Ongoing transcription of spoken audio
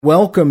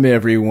Welcome,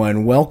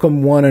 everyone.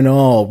 Welcome, one and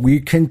all.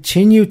 We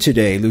continue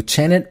today.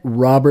 Lieutenant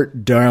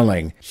Robert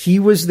Darling. He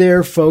was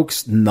there,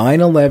 folks,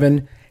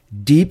 9/11,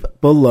 deep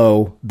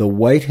below the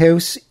White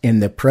House in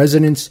the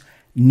president's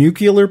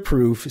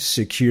nuclear-proof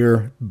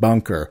secure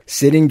bunker.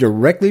 Sitting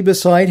directly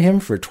beside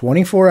him for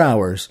 24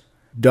 hours,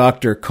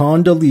 Dr.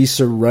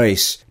 Condoleezza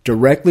Rice.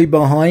 Directly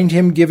behind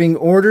him giving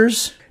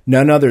orders,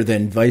 none other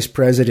than Vice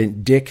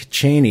President Dick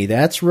Cheney.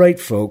 That's right,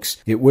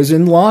 folks. It was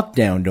in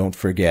lockdown, don't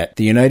forget.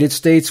 The United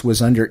States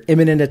was under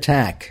imminent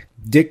attack.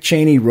 Dick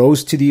Cheney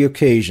rose to the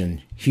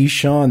occasion. He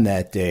shone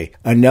that day.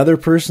 Another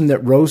person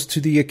that rose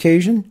to the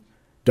occasion?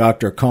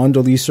 Dr.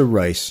 Condoleezza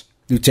Rice.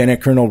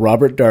 Lieutenant Colonel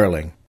Robert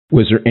Darling.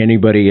 Was there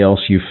anybody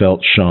else you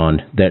felt,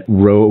 Sean, that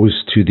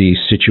rose to the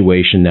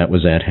situation that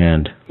was at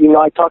hand? You know,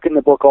 I talk in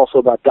the book also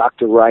about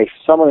Dr. Rice,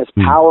 someone as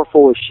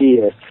powerful as she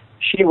is.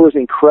 She was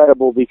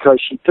incredible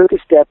because she took a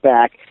step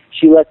back.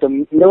 She let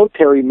the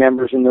military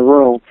members in the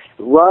room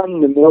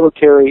run the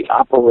military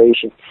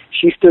operation.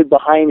 She stood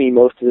behind me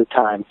most of the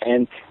time,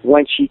 and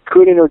when she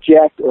could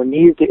interject or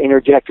needed to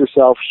interject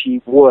herself,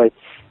 she would.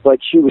 But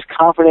she was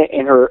confident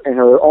in her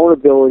own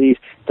abilities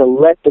to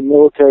let the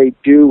military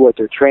do what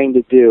they're trained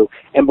to do.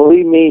 And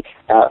believe me,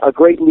 a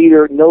great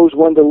leader knows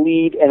when to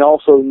lead and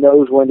also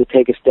knows when to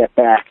take a step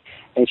back.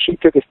 And she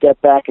took a step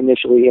back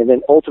initially, and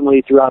then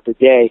ultimately throughout the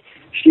day,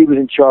 she was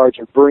in charge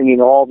of bringing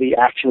all the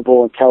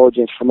actionable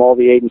intelligence from all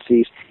the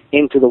agencies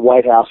into the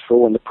White House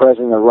for when the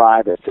president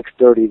arrived at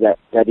 6:30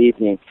 that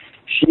evening.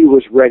 She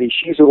was ready.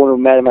 She's the one who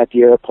met him at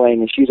the airplane,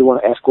 and she's the one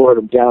who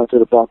escorted him down to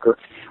the bunker.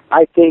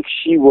 I think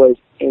she was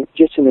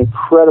just an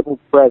incredible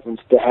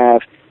presence to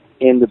have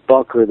in the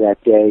bunker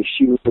that day.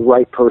 She was the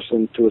right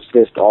person to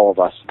assist all of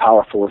us,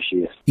 powerful as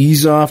she is.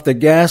 Ease off the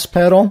gas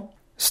pedal.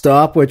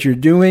 Stop what you're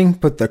doing,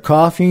 put the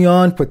coffee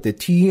on, put the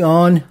tea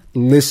on,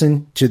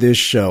 listen to this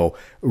show.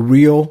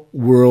 Real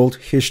world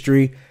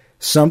history,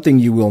 something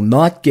you will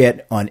not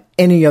get on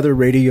any other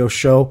radio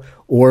show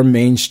or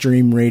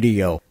mainstream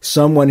radio.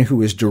 Someone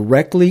who is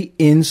directly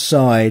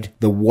inside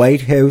the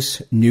White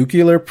House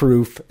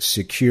nuclear-proof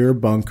secure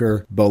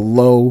bunker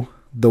below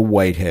the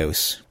White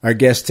House. Our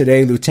guest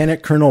today,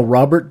 Lieutenant Colonel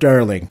Robert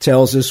Darling,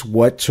 tells us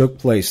what took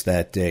place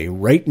that day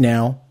right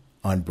now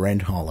on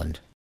Brent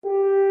Holland.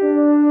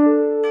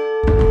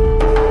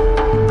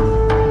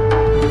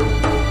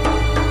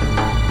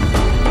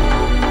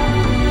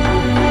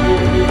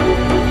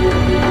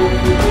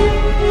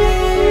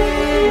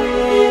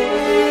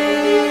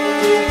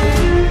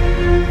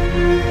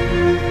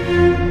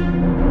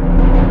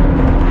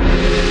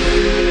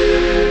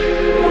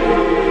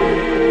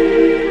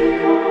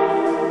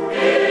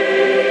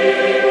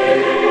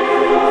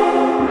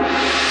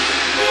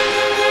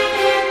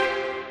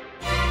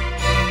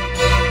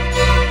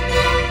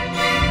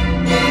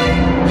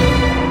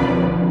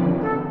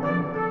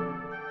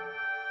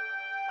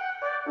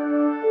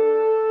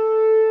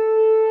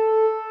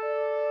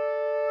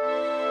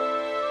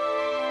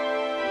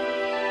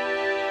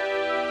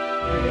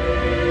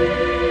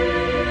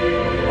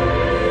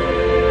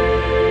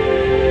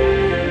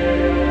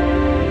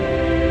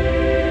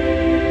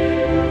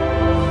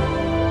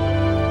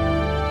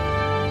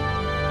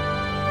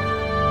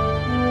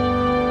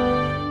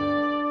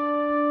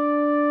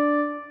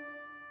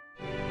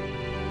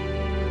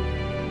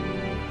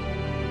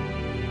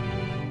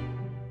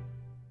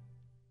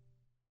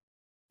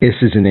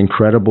 This is an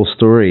incredible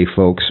story,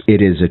 folks.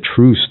 It is a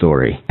true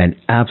story, an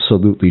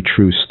absolutely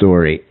true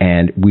story,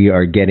 and we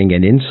are getting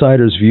an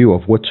insider's view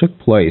of what took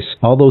place,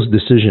 all those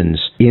decisions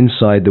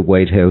inside the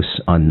White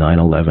House on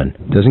 9/11.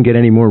 Doesn't get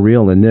any more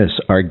real than this.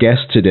 Our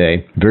guest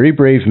today, very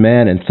brave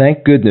man, and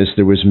thank goodness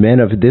there was men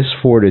of this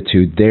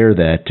fortitude there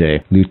that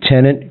day.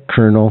 Lieutenant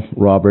Colonel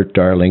Robert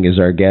Darling is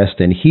our guest,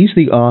 and he's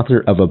the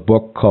author of a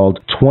book called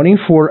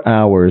 24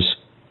 Hours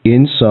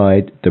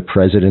Inside the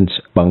President's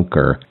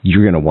Bunker.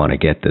 You're going to want to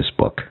get this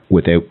book,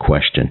 without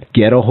question.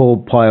 Get a whole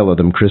pile of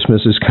them.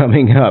 Christmas is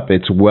coming up.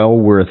 It's well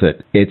worth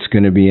it. It's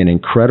going to be an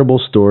incredible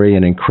story,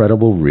 an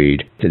incredible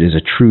read. It is a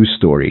true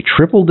story.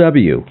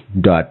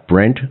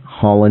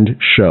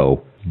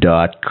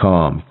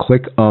 www.BrentHollandShow.com.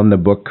 Click on the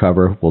book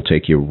cover. We'll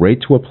take you right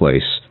to a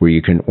place where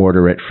you can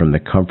order it from the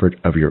comfort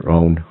of your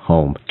own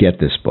home. Get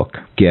this book.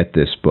 Get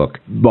this book.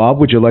 Bob,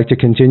 would you like to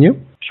continue?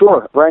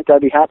 Sure, Brent,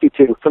 I'd be happy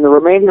to. For the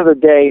remainder of the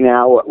day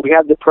now, we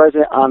have the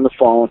president on the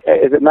phone.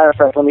 As a matter of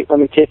fact, let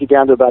me take you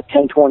down to about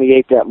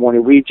 10:28 that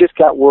morning. We just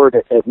got word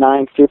at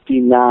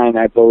 9:59,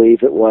 I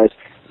believe it was,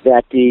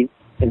 that in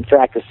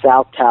fact, the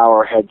South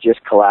Tower had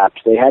just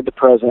collapsed. They had the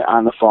president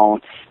on the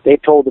phone. They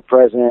told the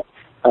president,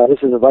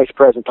 this is the vice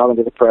president talking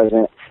to the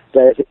president,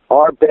 that it's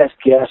our best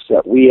guess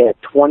that we had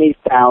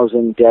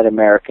 20,000 dead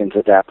Americans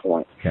at that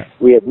point. Okay.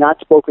 We had not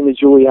spoken to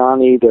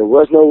Giuliani. There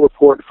was no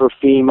report for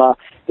FEMA.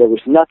 There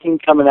was nothing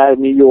coming out of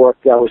New York.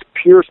 That was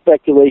pure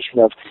speculation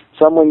of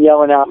someone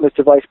yelling out,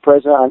 Mr. Vice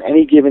President, on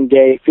any given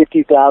day,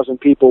 50,000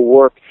 people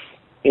work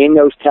in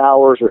those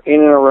towers or in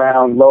and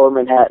around Lower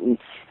Manhattan.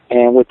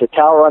 And with the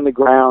tower on the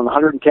ground,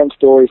 110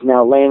 stories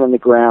now laying on the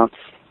ground,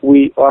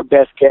 our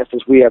best guess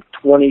is we have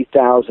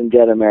 20,000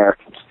 dead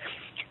Americans.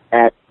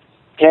 At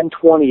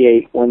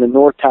 10:28 when the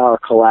North Tower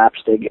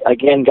collapsed. They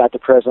again got the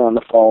president on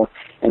the phone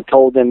and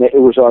told them that it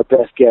was our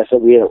best guess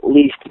that we had at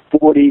least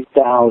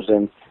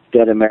 40,000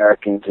 dead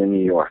Americans in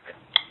New York.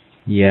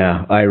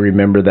 Yeah, I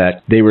remember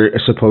that. They were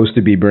supposed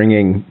to be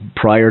bringing,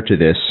 prior to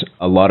this,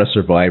 a lot of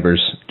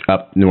survivors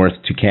up north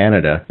to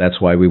Canada.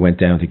 That's why we went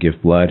down to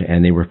give blood,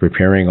 and they were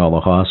preparing all the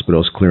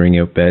hospitals, clearing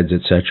out beds,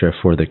 etc.,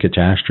 for the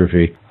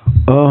catastrophe.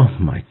 Oh,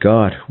 my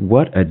God,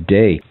 what a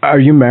day. Are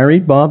you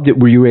married, Bob?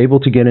 Were you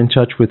able to get in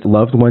touch with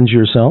loved ones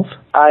yourself?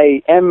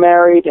 I am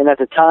married, and at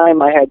the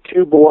time I had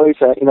two boys.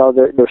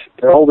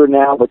 They're older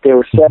now, but they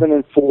were 7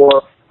 and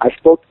 4. I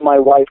spoke to my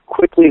wife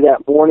quickly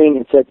that morning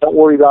and said, don't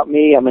worry about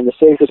me. I'm in the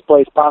safest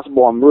place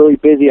possible. I'm really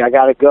busy. I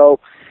got to go.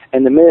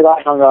 And the minute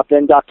I hung up,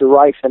 then Dr.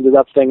 Rice ended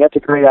up saying, that's a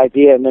great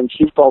idea. And then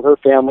she called her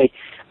family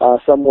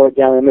somewhere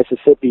down in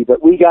Mississippi.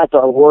 But we got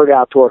the word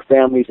out to our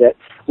families that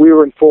we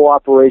were in full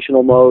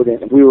operational mode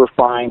and we were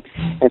fine.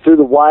 And through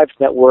the Wives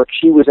Network,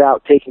 she was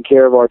out taking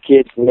care of our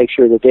kids to make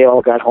sure that they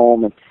all got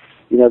home and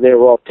they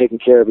were all taking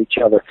care of each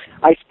other.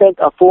 I spent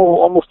a full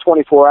almost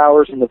 24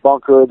 hours in the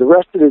bunker. The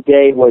rest of the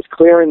day was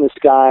clearing the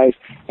skies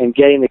and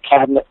getting the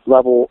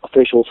cabinet-level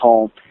officials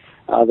home.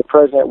 The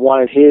president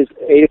wanted his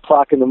 8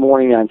 o'clock in the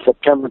morning on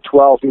September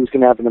 12th. He was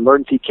going to have an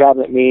emergency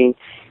cabinet meeting.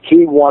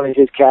 He wanted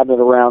his cabinet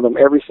around him,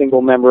 every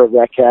single member of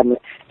that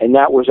cabinet, and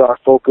that was our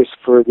focus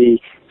for the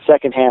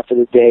second half of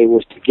the day,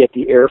 was to get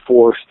the Air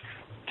Force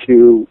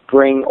to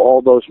bring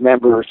all those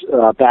members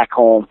back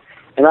home.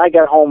 And I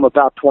got home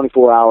about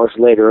 24 hours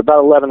later,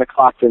 about 11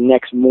 o'clock the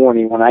next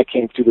morning when I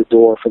came through the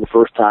door for the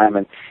first time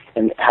and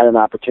had an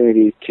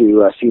opportunity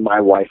to see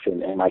my wife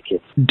and my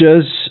kids.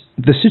 Does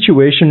the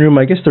Situation Room,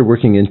 I guess they're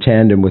working in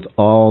tandem with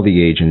all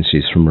the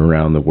agencies from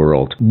around the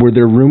world. Were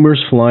there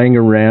rumors flying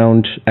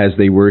around as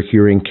they were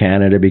here in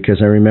Canada?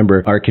 Because I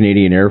remember our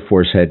Canadian Air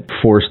Force had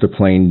forced a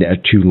plane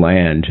to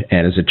land,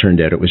 and as it turned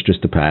out, it was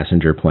just a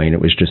passenger plane. It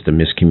was just a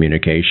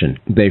miscommunication.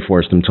 They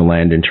forced them to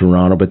land in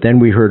Toronto, but then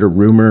we heard a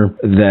rumor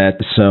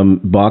that some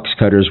box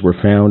cutters were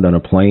found on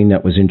a plane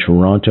that was in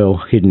Toronto,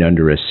 hidden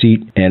under a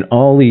seat, and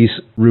all these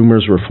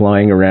rumors were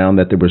flying around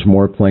that there was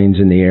more planes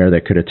in the air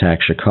that could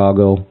attack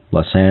Chicago,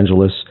 Los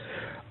Angeles.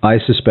 I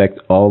suspect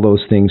all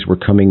those things were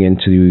coming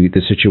into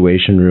the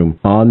Situation Room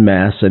en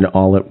masse and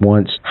all at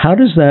once. How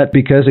does that,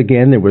 because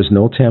again, there was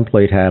no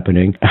template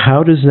happening,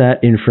 how does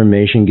that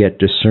information get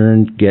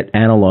discerned, get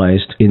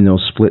analyzed in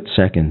those split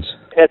seconds?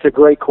 That's a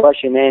great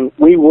question, and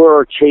we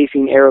were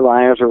chasing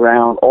airliners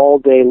around all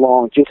day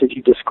long, just as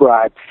you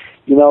described.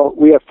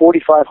 We have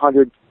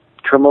 4,500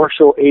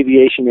 commercial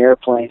aviation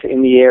airplanes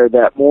in the air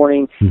that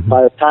morning. Mm-hmm.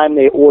 By the time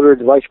the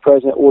Vice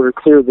President ordered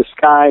clear the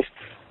skies,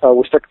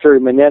 with Secretary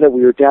Mineta,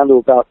 we were down to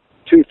about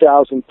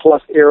 2,000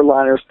 plus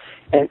airliners,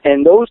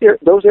 and those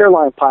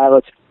airline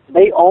pilots,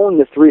 they own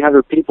the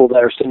 300 people that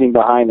are sitting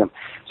behind them.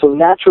 So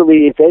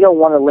naturally, if they don't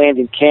want to land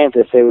in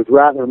Kansas, they would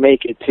rather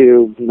make it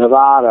to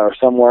Nevada or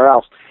somewhere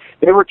else.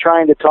 They were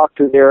trying to talk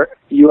to their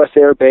U.S.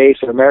 Air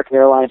Base or American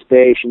Airlines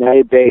Base,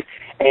 United Base,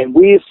 and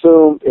we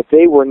assumed if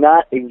they were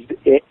not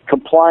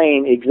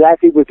complying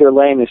exactly with their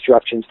landing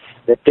instructions,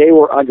 that they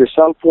were under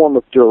some form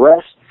of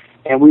duress,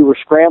 and we were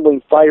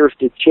scrambling fighters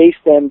to chase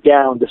them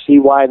down to see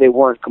why they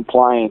weren't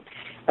complying.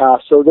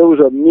 So there was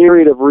a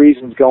myriad of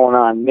reasons going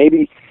on.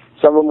 Maybe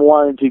some of them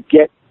wanted to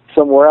get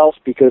somewhere else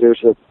because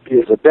there's a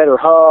better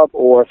hub,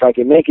 or if I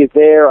can make it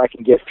there, I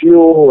can get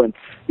fuel, and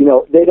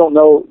they don't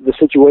know the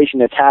situation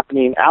that's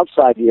happening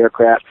outside the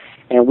aircraft,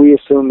 and we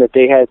assume that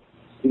they had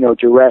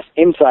duress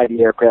inside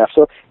the aircraft.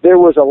 So there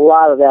was a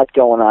lot of that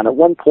going on. At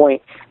one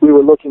point, we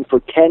were looking for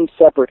 10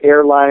 separate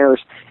airliners,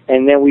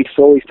 and then we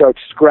slowly started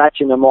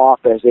scratching them off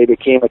as they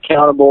became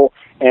accountable.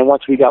 And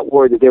once we got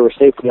word that they were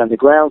safely on the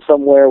ground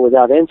somewhere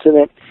without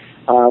incident,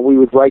 we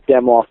would write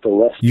them off the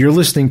list. You're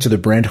listening to The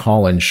Brent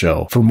Holland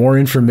Show. For more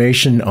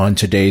information on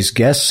today's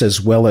guests,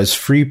 as well as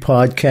free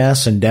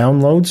podcasts and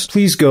downloads,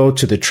 please go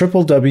to the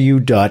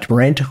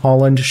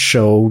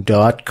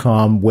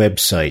www.brenthollandshow.com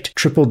website,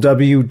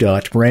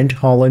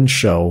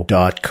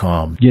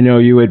 www.brenthollandshow.com.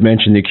 You had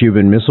mentioned the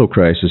Cuban Missile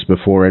Crisis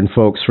before, and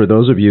folks, for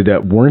those of you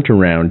that weren't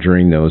around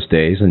during those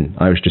days, and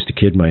I was just a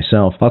kid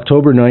myself,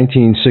 October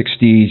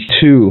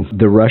 1962,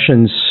 the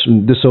Russians,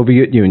 the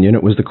Soviet Union,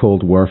 it was the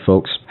Cold War,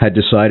 folks, had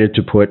decided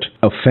to put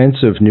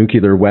offensive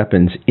nuclear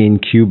weapons in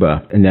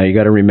Cuba. And now you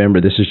got to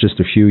remember, this is just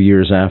a few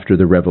years after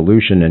the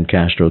revolution and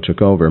Castro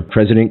took over.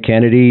 President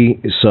Kennedy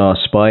saw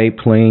spy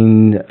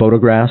plane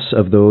photographs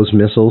of those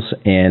missiles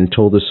and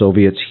told the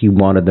Soviets he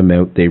wanted them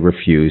out. They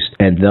refused.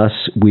 And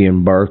thus we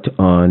embarked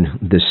on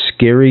the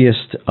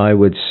scariest, I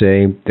would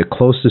say, the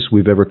closest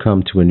we've ever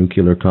come to a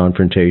nuclear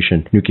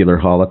confrontation, nuclear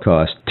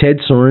holocaust. Ted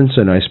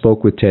Sorensen, I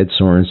spoke with Ted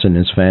Sorensen,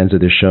 as fans of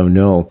the show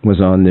know,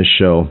 was on this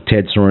show.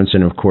 Ted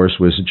Sorensen, of course,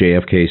 was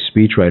JFK's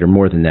speechwriter.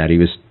 More than that, he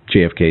was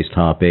JFK's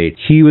top aide.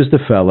 He was the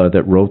fella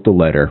that wrote the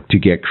letter to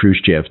get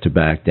Khrushchev to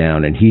back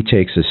down, and he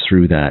takes us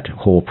through that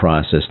whole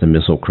process, the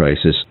missile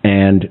crisis.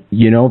 And,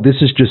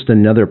 this is just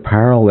another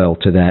parallel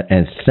to that.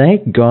 And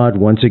thank God,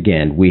 once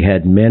again, we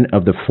had men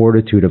of the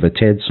fortitude of a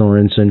Ted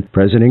Sorensen,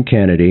 President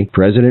Kennedy,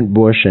 President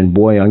Bush, and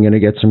boy, I'm going to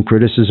get some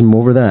criticism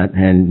over that,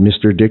 and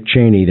Mr. Dick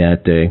Cheney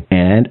that day.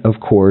 And, of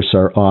course,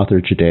 our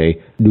author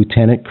today,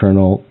 Lieutenant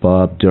Colonel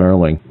Bob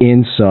Darling,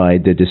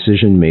 inside the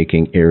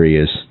decision-making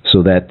areas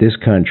so that this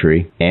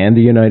country and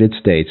the United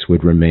States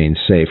would remain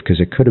safe, because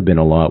it could have been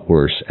a lot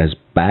worse. As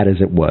bad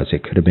as it was,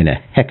 it could have been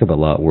a heck of a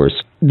lot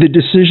worse. The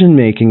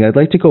decision-making, I'd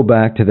like to go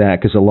back to that,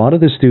 because a lot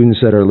of the students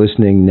that are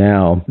listening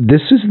now,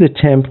 this is the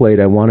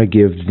template I want to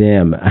give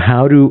them,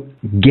 how to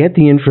get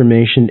the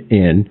information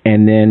in,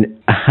 and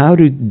then how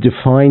to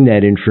define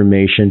that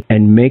information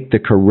and make the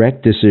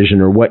correct decision,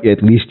 or what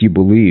at least you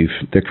believe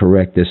the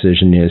correct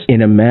decision is,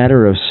 in a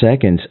matter of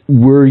seconds.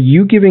 Were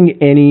you giving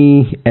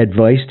any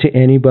advice to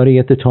anybody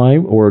at the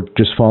time, or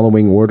just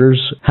following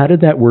orders? How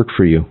did that work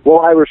for you? Well,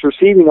 I was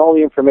receiving all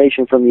the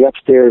information from the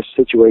upstairs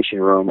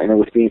situation room, and it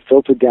was being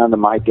filtered down to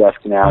my desk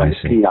now in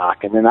the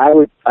PDOC, and then I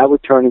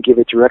would turn and give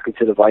it directly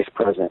to the vice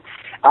president.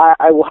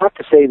 I will have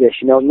to say this,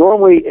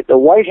 normally the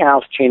White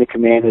House chain of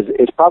command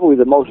is probably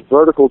the most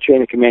vertical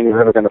chain of command you're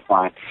ever going to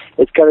find.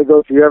 It's got to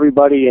go through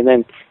everybody, and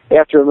then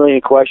after a million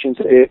questions,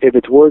 if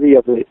it's worthy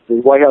of the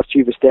White House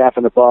chief of staff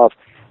and above,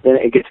 then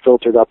it gets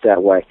filtered up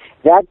that way.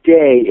 That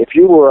day, if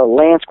you were a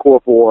lance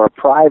corporal or a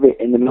private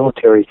in the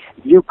military,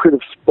 you could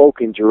have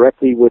spoken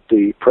directly with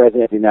the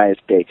President of the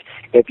United States.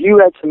 If you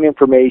had some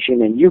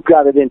information and you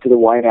got it into the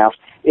White House,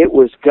 it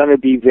was going to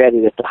be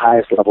vetted at the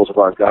highest levels of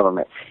our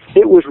government.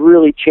 It was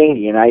really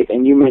Cheney,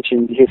 and you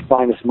mentioned his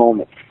finest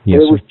moment. Yes,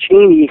 it was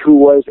Cheney who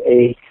was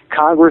a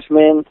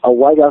congressman, a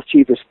White House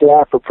chief of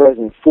staff for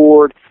President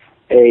Ford,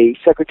 a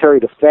Secretary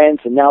of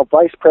Defense, and now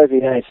Vice President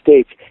of the United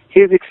States.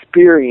 His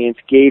experience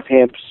gave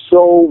him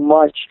so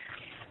much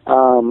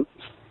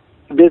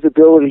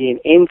visibility and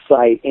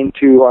insight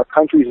into our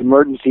country's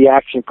emergency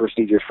action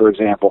procedures, for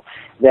example,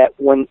 that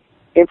when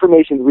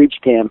information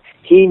reached him,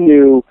 he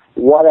knew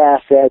what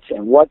assets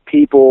and what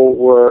people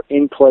were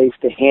in place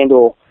to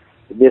handle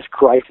this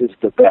crisis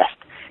the best.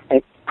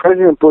 And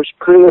President Bush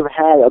could have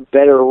had a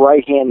better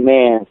right-hand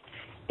man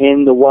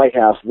in the White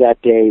House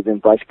that day than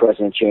Vice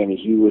President Cheney.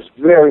 He was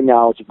very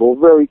knowledgeable,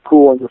 very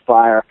cool under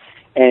fire,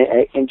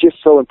 and just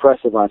so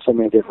impressive on so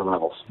many different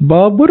levels.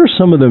 Bob, what are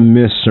some of the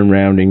myths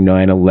surrounding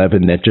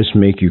 9/11 that just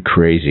make you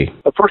crazy?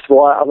 First of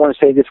all, I want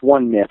to say this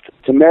one myth.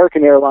 It's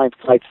American Airlines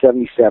Flight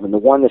 77, the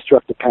one that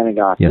struck the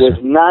Pentagon, was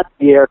not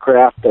the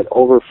aircraft that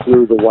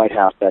overflew the White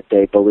House that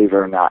day, believe it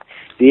or not.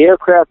 The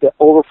aircraft that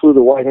overflew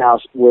the White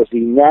House was the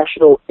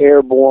National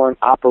Airborne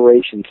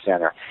Operations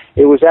Center.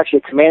 It was actually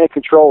a command and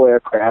control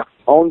aircraft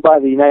owned by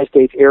the United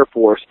States Air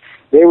Force.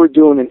 They were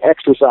doing an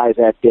exercise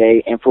that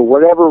day, and for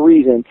whatever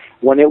reason,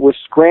 when it was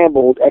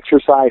scrambled,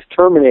 exercise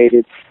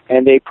terminated,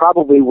 and they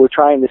probably were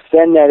trying to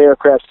send that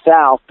aircraft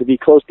south to be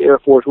close to Air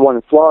Force One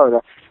in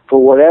Florida.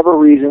 For whatever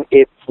reason,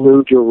 it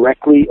flew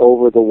directly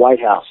over the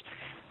White House.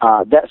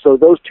 So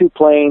those two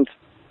planes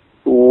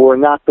were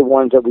not the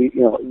ones that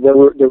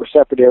they were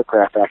separate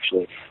aircraft,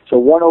 actually. So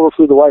one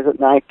overflew the White House at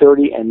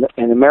 9:30,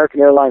 and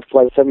American Airlines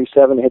Flight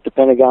 77 hit the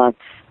Pentagon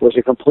was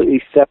a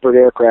completely separate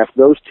aircraft.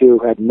 Those two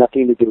had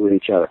nothing to do with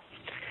each other.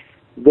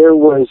 There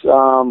was,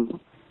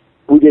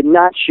 we did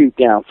not shoot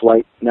down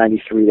Flight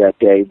 93 that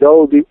day,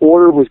 though the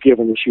order was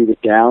given to shoot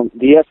it down.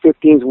 The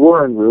F-15s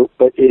were en route,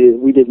 but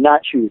we did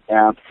not shoot it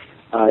down.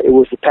 It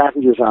was the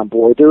passengers on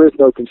board. There is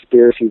no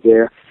conspiracy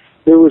there.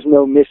 There was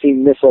no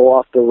missing missile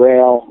off the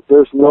rail.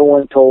 There's no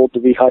one told to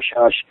be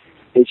hush-hush.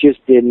 It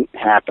just didn't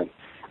happen.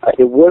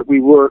 We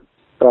were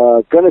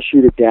going to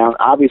shoot it down.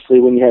 Obviously,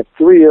 when you had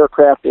three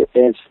aircraft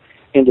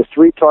into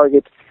three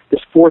targets, this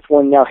fourth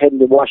one now heading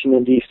to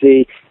Washington,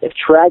 D.C., as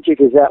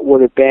tragic as that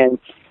would have been,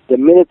 the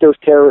minute those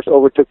terrorists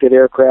overtook that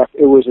aircraft,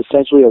 it was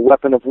essentially a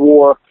weapon of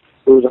war.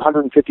 It was a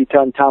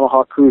 150-ton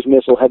Tomahawk cruise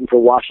missile heading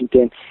for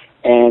Washington,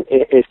 and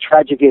as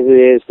tragic as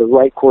it is, the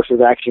right course of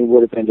action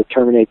would have been to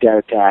terminate that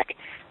attack.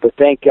 But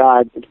thank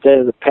God, instead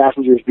of the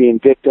passengers being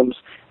victims,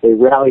 they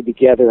rallied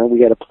together, and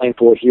we had a plane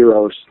full of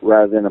heroes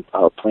rather than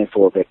a plane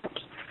full of victims.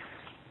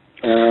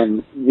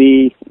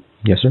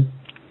 Yes, sir.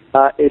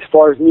 As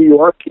far as New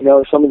York,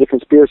 some of the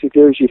conspiracy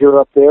theories you hear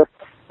up there,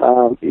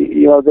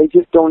 they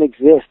just don't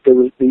exist.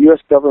 The U.S.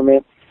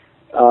 government,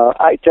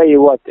 I tell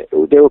you what,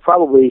 they were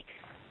probably,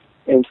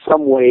 in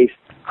some ways,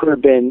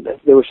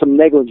 there was some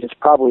negligence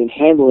probably in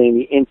handling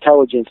the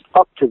intelligence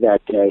up to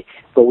that day,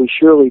 but we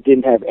surely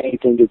didn't have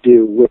anything to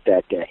do with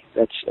that day.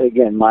 That's,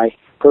 again, my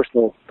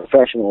personal,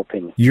 professional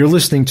opinion. You're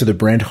listening to The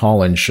Brent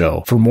Holland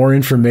Show. For more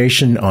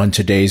information on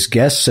today's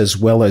guests, as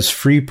well as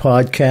free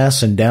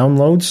podcasts and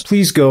downloads,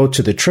 please go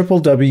to the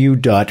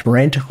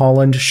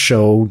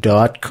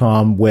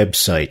www.brenthollandshow.com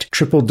website,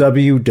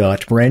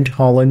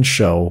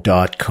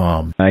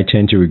 www.brenthollandshow.com. I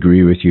tend to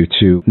agree with you,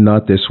 too.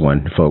 Not this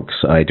one, folks.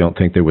 I don't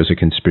think there was a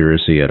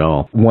conspiracy at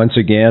all. Once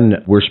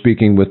again, we're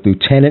speaking with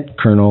Lieutenant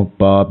Colonel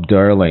Bob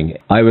Darling.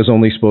 I was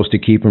only supposed to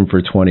keep him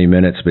for 20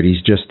 minutes, but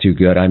he's just too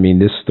good. I mean,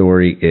 this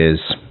story is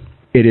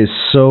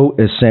so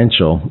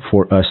essential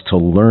for us to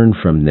learn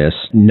from this.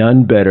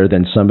 None better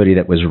than somebody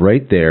that was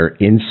right there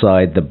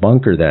inside the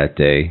bunker that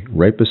day,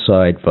 right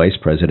beside Vice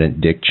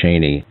President Dick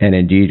Cheney. And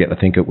indeed, I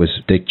think it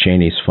was Dick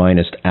Cheney's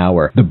finest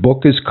hour. The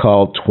book is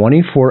called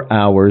 24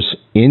 Hours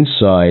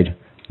Inside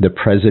the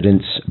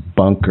President's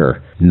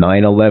Bunker.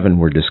 9/11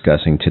 we're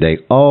discussing today.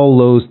 All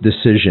those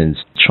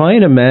decisions. Try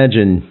and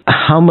imagine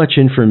how much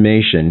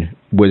information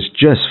was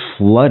just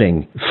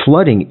flooding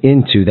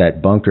into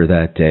that bunker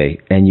that day.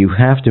 And you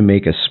have to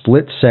make a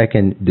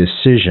split-second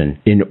decision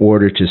in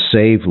order to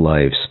save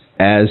lives.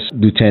 As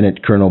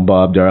Lieutenant Colonel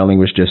Bob Darling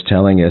was just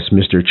telling us,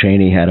 Mr.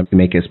 Cheney had to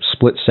make a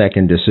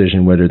split-second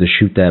decision whether to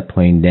shoot that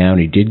plane down.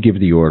 He did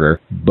give the order,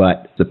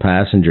 but the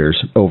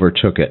passengers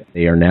overtook it.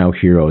 They are now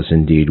heroes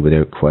indeed,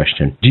 without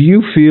question. Do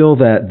you feel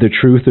that the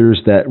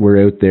truthers that were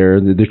out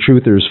there, the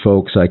truthers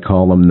folks, I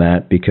call them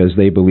that because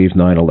they believe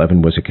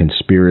 9/11 was a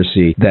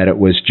conspiracy, that it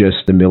was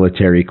just the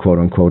military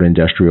quote-unquote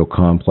industrial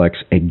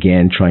complex,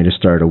 again, trying to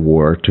start a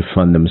war to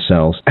fund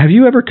themselves? Have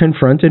you ever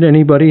confronted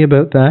anybody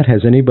about that?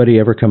 Has anybody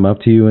ever come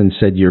up to you and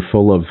said you're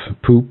full of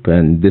poop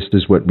and this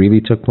is what really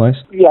took place?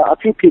 Yeah, a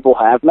few people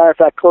have. Matter of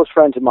fact, close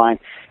friends of mine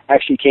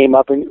actually came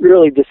up, and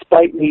really,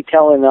 despite me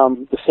telling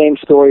them the same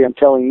story I'm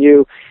telling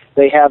you,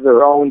 they have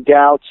their own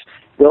doubts.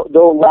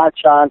 They'll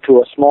latch on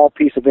to a small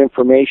piece of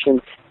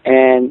information,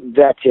 and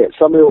that's it.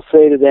 Somebody will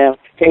say to them,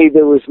 "Hey,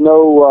 there was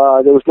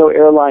no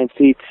airline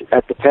seats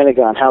at the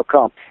Pentagon. How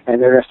come?"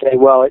 And they're going to say,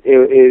 "Well,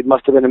 it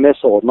must have been a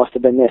missile. It must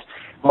have been this."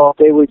 Well, if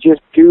they would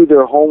just do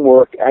their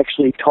homework,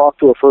 actually talk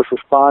to a first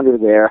responder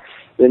there,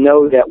 they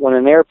know that when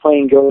an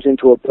airplane goes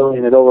into a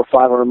building at over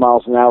 500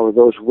 miles an hour,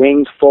 those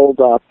wings fold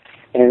up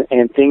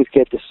and things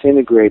get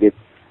disintegrated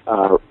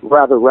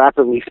rather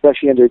rapidly,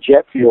 especially under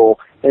jet fuel.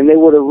 And they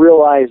would have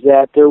realized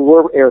that there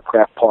were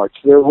aircraft parts,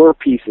 there were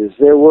pieces,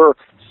 there were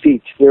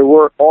seats, there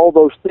were all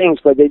those things,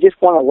 but they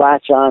just want to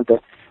latch on to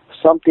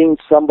something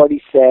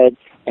somebody said,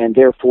 and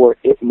therefore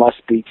it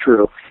must be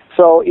true.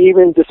 So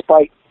even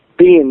despite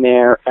being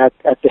there at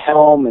the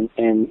helm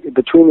and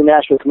between the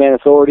National Command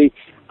Authority,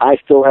 I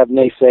still have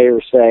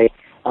naysayers say,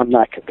 I'm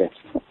not convinced.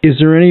 Is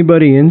there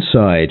anybody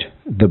inside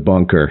the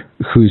bunker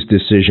whose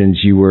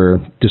decisions you were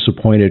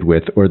disappointed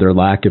with or their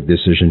lack of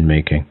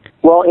decision-making?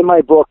 Well, in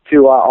my book,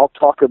 too, I'll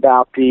talk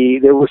about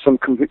there were some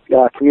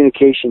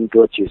communication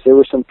glitches. There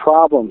were some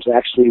problems,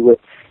 actually, with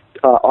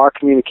our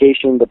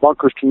communication, the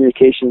bunker's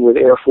communication with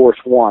Air Force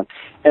One.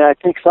 And I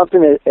think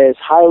something as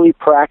highly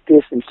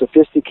practiced and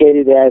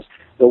sophisticated as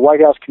the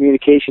White House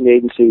Communication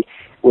Agency,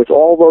 with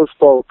all those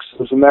folks,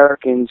 those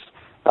Americans,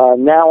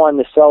 now on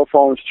the cell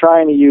phones,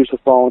 trying to use the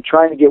phone,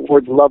 trying to get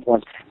word to loved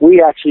ones.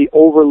 We actually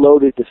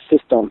overloaded the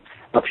system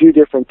a few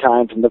different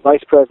times, and the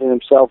Vice President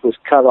himself was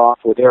cut off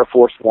with Air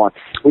Force One.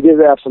 We did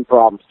have some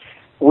problems.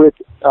 With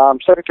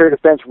Secretary of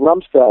Defense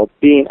Rumsfeld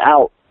being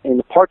out in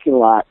the parking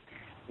lot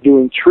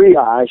doing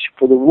triage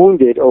for the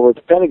wounded over at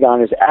the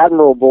Pentagon, as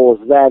admirable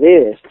as that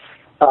is,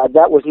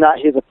 that was not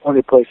his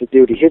appointed place of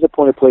duty. His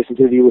appointed place of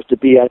duty was to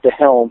be at the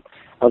helm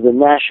of the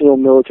National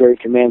Military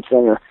Command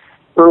Center.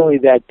 Early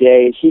that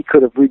day, he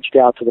could have reached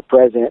out to the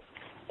President,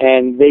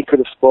 and they could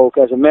have spoke.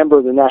 As a member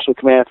of the National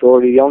Command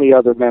Authority, the only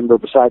other member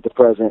besides the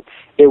President,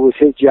 it was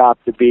his job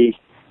to be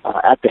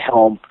at the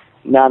helm,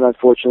 not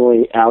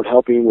unfortunately out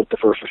helping with the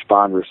first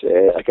responders.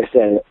 Like I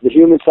said, the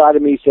human side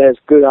of me says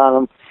good on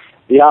them.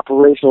 The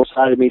operational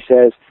side of me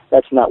says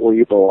that's not where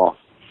you belong.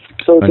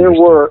 So there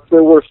were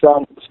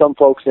some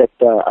folks that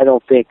I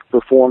don't think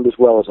performed as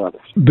well as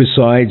others.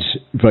 Besides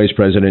Vice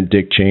President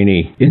Dick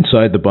Cheney,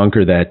 inside the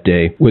bunker that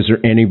day, was there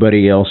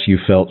anybody else you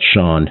felt,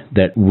 Sean,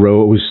 that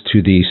rose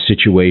to the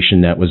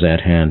situation that was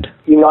at hand?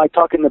 You know, I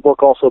talk in the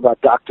book also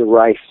about Dr.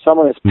 Rice,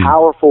 someone as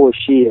powerful as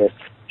she is.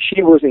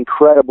 She was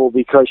incredible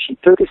because she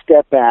took a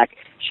step back.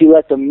 She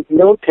let the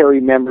military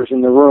members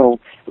in the room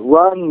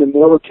run the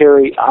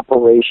military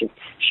operation.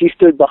 She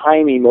stood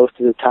behind me most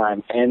of the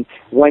time, and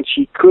when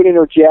she could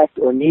interject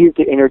or needed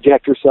to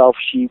interject herself,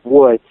 she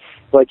would.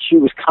 But she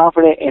was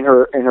confident in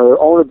her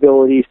own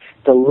abilities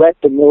to let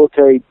the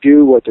military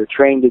do what they're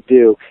trained to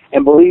do.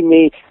 And believe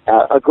me,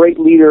 a great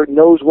leader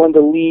knows when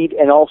to lead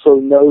and also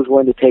knows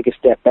when to take a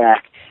step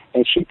back.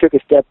 And she took a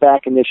step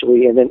back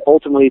initially, and then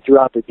ultimately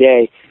throughout the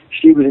day,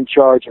 she was in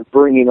charge of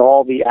bringing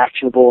all the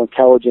actionable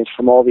intelligence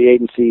from all the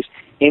agencies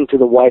into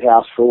the White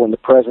House for when the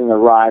President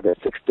arrived at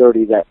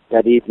 6:30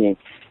 that evening.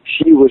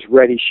 She was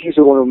ready. She's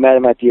the one who met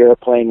him at the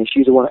airplane, and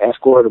she's the one who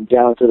escorted him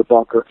down to the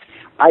bunker.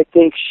 I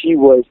think she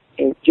was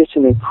just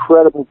an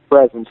incredible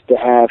presence to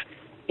have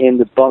in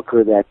the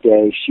bunker that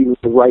day. She was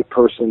the right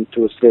person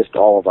to assist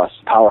all of us,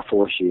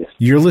 powerful as she is.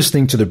 You're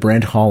listening to The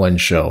Brent Holland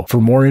Show.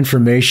 For more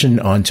information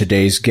on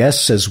today's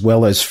guests, as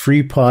well as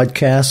free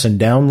podcasts and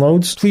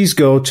downloads, please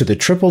go to the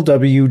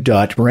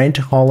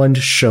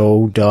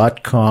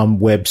www.brenthollandshow.com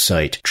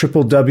website,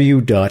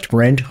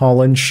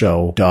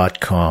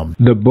 www.brenthollandshow.com.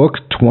 The book,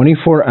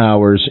 24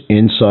 Hours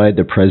Inside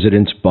the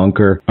President's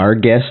Bunker. Our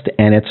guest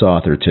and its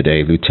author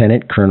today,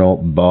 Lieutenant Colonel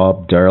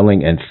Bob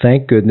Darling. And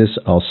thank goodness,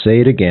 I'll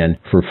say it again,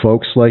 for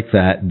folks like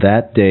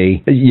that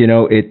day,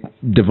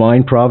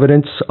 divine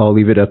providence, I'll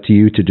leave it up to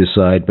you to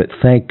decide, but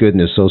thank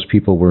goodness those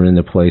people were in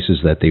the places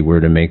that they were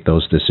to make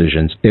those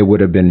decisions. It would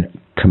have been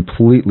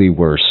completely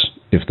worse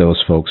if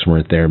those folks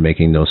weren't there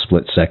making those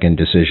split-second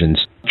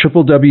decisions.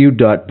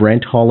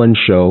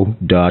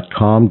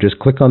 www.brenthollandshow.com. Just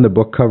click on the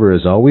book cover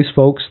as always,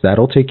 folks.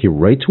 That'll take you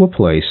right to a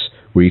place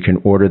where you can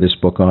order this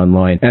book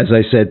online. As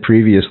I said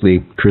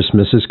previously,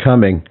 Christmas is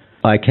coming.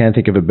 I can't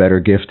think of a better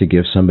gift to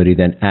give somebody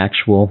than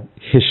actual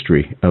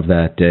history of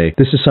that day.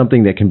 This is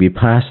something that can be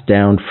passed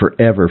down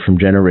forever from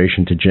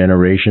generation to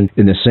generation,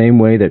 in the same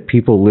way that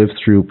people lived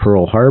through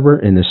Pearl Harbor,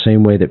 in the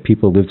same way that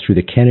people lived through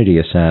the Kennedy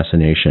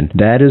assassination.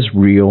 That is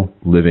real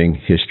living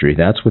history.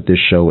 That's what this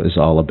show is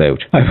all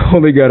about. I've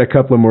only got a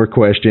couple of more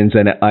questions,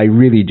 and I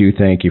really do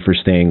thank you for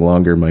staying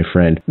longer, my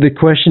friend. The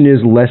question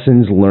is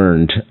lessons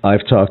learned.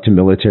 I've talked to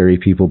military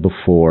people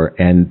before,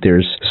 and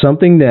there's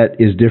something that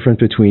is different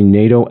between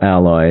NATO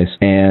allies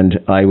and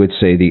I would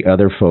say the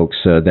other folks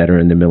that are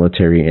in the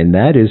military, and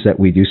that is that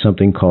we do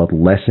something called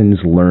lessons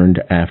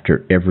learned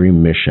after every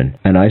mission.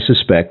 And I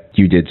suspect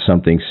you did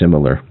something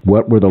similar.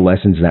 What were the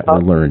lessons that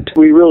were learned?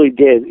 We really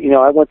did.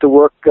 I went to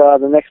work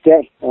the next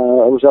day. I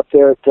was up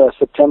there at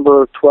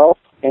September 12th,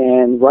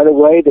 and right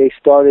away they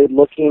started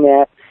looking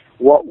at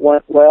what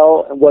went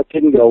well and what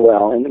didn't go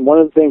well. And one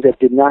of the things that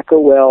did not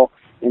go well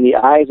in the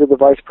eyes of the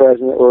vice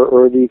president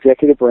or the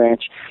executive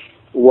branch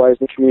was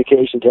the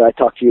communications that I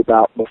talked to you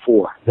about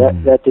before.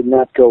 That did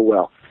not go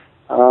well.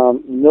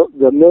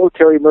 The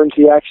military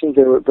emergency actions,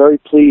 they were very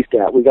pleased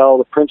at. We got all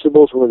the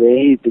principles where they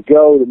needed to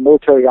go. The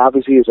military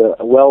obviously is a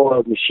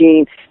well-oiled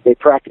machine. They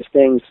practice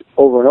things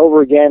over and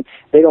over again.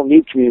 They don't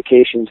need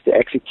communications to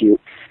execute.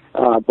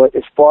 But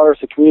as far as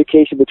the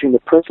communication between the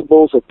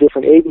principals of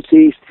different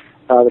agencies,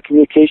 the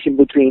communication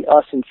between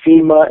us and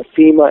FEMA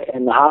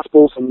and the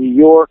hospitals in New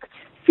York,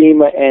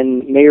 FEMA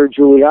and Mayor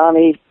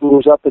Giuliani, who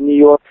was up in New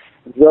York,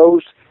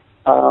 those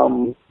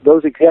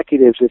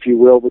executives, if you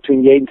will,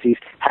 between the agencies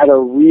had a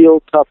real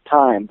tough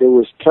time. There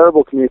was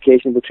terrible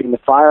communication between the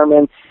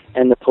firemen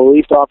and the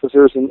police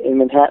officers in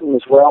Manhattan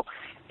as well,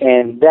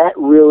 and that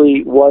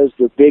really was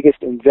the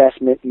biggest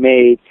investment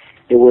made.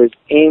 It was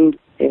in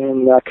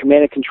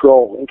command and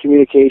control, in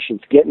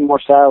communications, getting more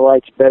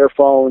satellites, better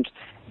phones,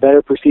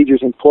 better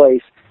procedures in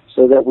place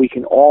so that we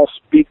can all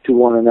speak to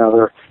one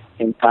another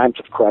in times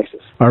of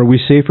crisis. Are we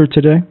safer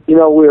today?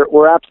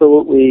 We're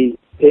absolutely...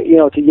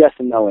 it's a yes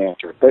and no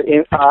answer. But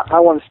I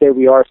want to say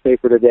we are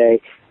safer today.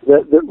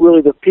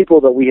 Really, the people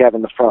that we have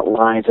in the front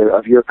lines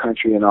of your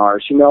country and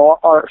ours,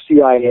 our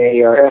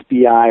CIA, our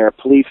FBI, our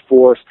police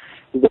force,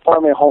 the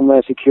Department of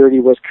Homeland Security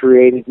was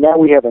created. Now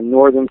we have a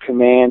Northern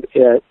Command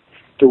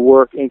to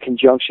work in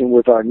conjunction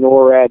with our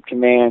NORAD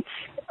Command.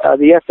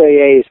 The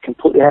FAA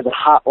has a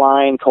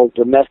hotline called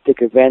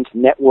Domestic Events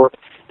Network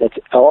that's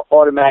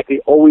automatically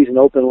always an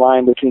open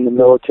line between the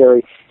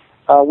military.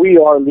 We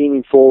are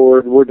leaning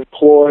forward. We're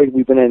deployed.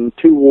 We've been in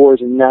 2 wars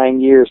in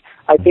 9 years.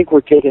 I think we're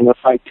taking the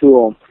fight to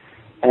them.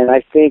 And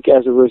I think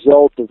as a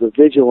result of the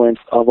vigilance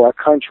of our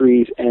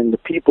countries and the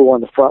people on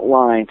the front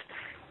lines,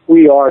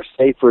 we are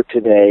safer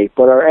today.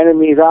 But our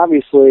enemies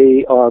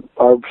obviously are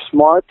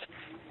smart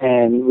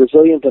and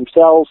resilient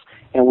themselves,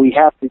 and we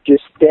have to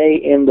just stay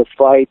in the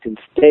fight and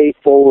stay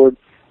forward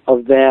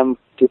of them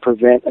to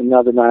prevent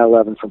another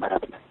 9/11 from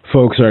happening.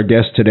 Folks, our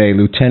guest today,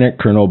 Lieutenant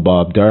Colonel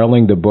Bob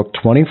Darling, the book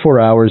 24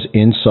 Hours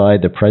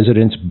Inside the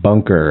President's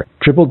Bunker,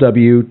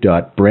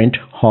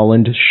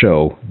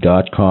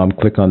 www.brenthollandshow.com.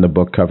 Click on the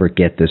book cover,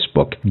 get this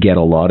book. Get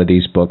a lot of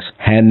these books,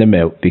 hand them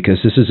out,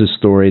 because this is a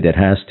story that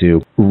has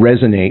to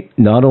resonate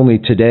not only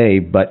today,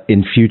 but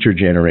in future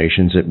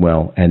generations as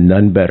well, and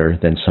none better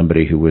than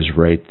somebody who was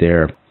right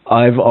there.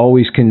 I've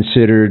always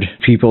considered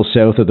people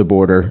south of the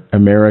border,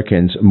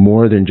 Americans,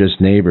 more than just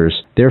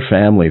neighbors. They're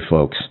family,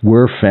 folks.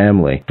 We're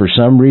family. For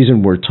some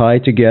reason, we're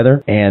tied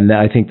together, and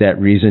I think that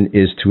reason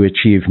is to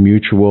achieve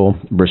mutual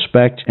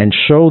respect and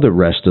show the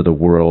rest of the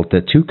world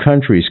that two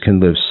countries can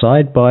live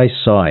side by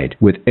side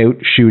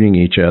without shooting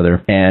each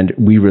other, and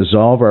we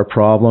resolve our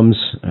problems,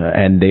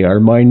 and they are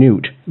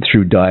minute,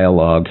 through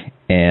dialogue.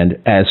 And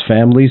as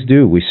families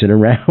do, we sit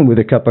around with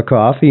a cup of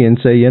coffee and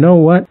say, you know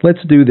what,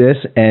 let's do this.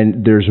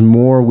 And there's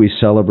more we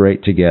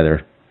celebrate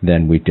together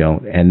than we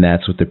don't. And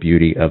that's what the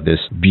beauty of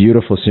this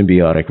beautiful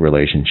symbiotic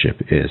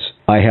relationship is.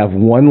 I have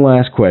one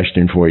last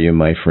question for you,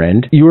 my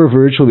friend. You are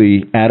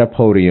virtually at a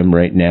podium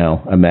right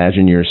now.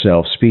 Imagine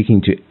yourself speaking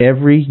to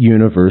every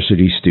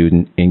university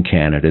student in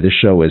Canada. The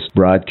show is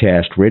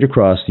broadcast right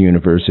across the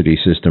university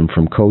system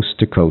from coast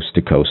to coast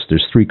to coast.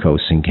 There's 3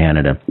 coasts in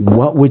Canada.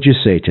 What would you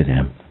say to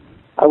them?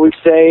 I would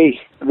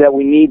say that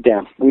we need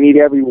them. We need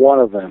every one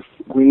of them.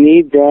 We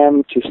need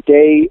them to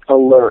stay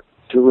alert,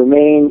 to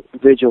remain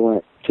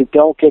vigilant, to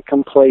don't get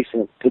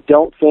complacent, to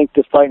don't think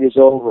the fight is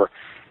over,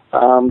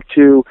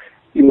 to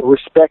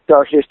respect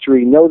our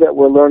history, know that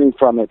we're learning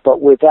from it.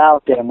 But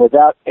without them,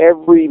 without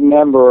every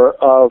member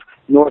of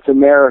North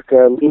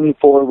America leaning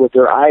forward with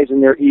their eyes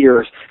and their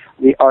ears,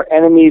 our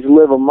enemies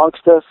live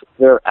amongst us.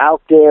 They're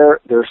out there.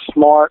 They're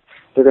smart.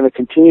 They're going to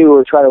continue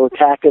to try to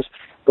attack us.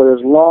 But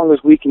as long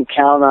as we can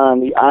count on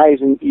the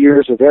eyes and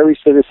ears of every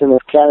citizen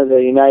of Canada,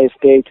 the United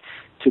States,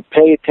 to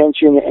pay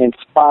attention and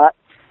spot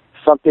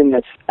something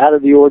that's out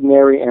of the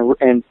ordinary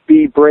and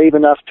be brave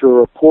enough to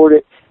report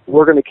it,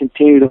 we're going to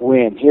continue to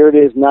win. Here it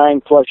is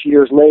 9+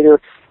 years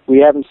later. We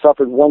haven't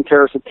suffered one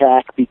terrorist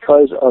attack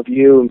because of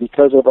you and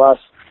because of us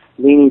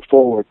leaning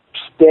forward.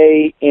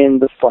 Stay in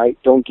the fight.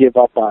 Don't give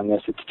up on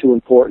this. It's too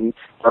important.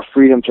 Our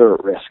freedoms are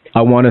at risk.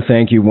 I want to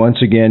thank you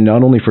once again,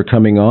 not only for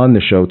coming on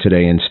the show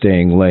today and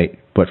staying late,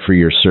 but for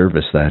your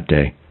service that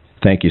day.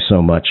 Thank you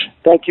so much.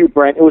 Thank you,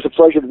 Brent. It was a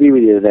pleasure to be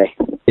with you today.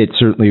 It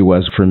certainly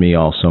was for me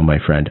also, my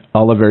friend.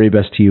 All the very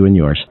best to you and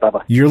yours.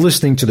 Bye-bye. You're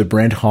listening to The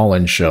Brent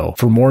Holland Show.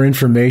 For more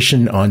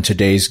information on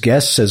today's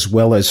guests, as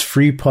well as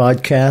free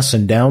podcasts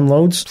and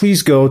downloads,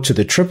 please go to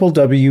the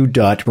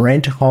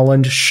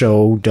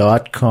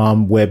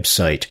www.brenthollandshow.com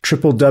website,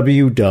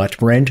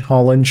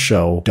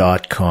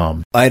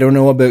 www.brenthollandshow.com. I don't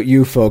know about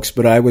you folks,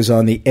 but I was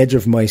on the edge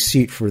of my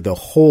seat for the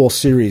whole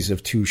series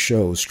of 2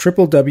 shows,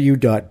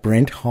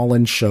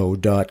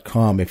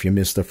 www.brenthollandshow.com if you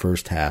missed the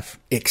first half.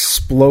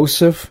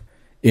 Explosive,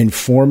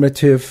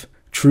 informative,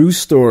 true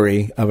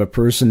story of a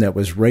person that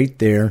was right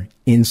there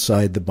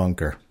inside the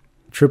bunker.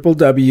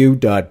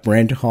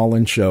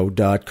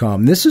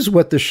 www.brenthollandshow.com. This is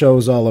what the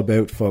show's all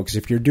about, folks.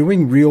 If you're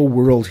doing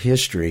real-world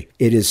history,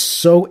 it is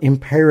so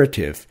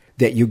imperative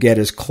that you get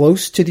as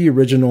close to the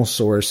original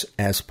source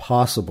as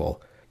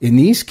possible. In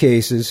these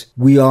cases,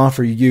 we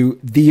offer you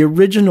the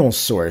original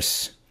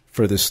source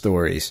for the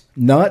stories.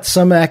 Not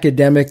some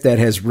academic that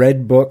has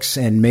read books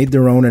and made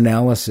their own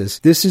analysis.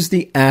 This is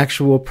the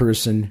actual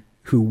person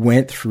who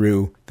went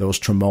through those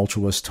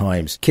tumultuous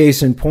times.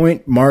 Case in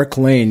point, Mark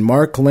Lane.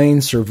 Mark Lane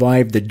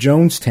survived the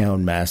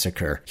Jonestown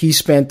Massacre. He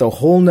spent the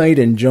whole night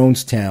in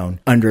Jonestown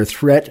under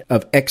threat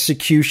of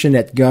execution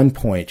at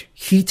gunpoint.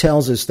 He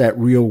tells us that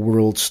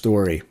real-world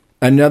story.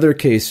 Another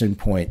case in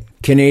point,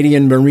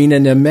 Canadian Marina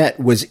Nemeth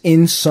was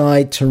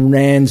inside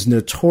Tehran's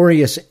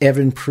notorious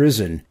Evin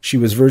prison. She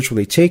was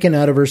virtually taken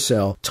out of her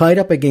cell, tied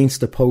up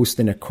against a post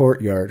in a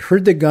courtyard,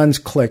 heard the guns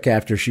click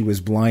after she was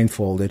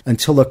blindfolded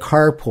until a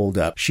car pulled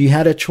up. She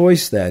had a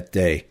choice that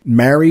day,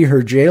 marry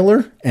her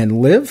jailer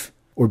and live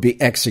or be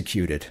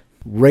executed.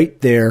 Right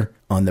there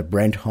on The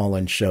Brent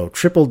Holland Show,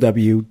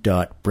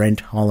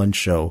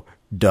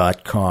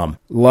 www.brenthollandshow.com.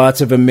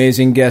 Lots of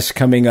amazing guests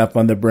coming up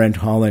on The Brent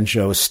Holland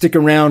Show. Stick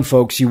around,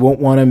 folks. You won't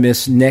want to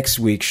miss next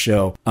week's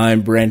show.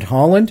 I'm Brent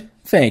Holland.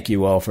 Thank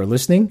you all for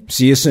listening.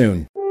 See you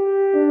soon.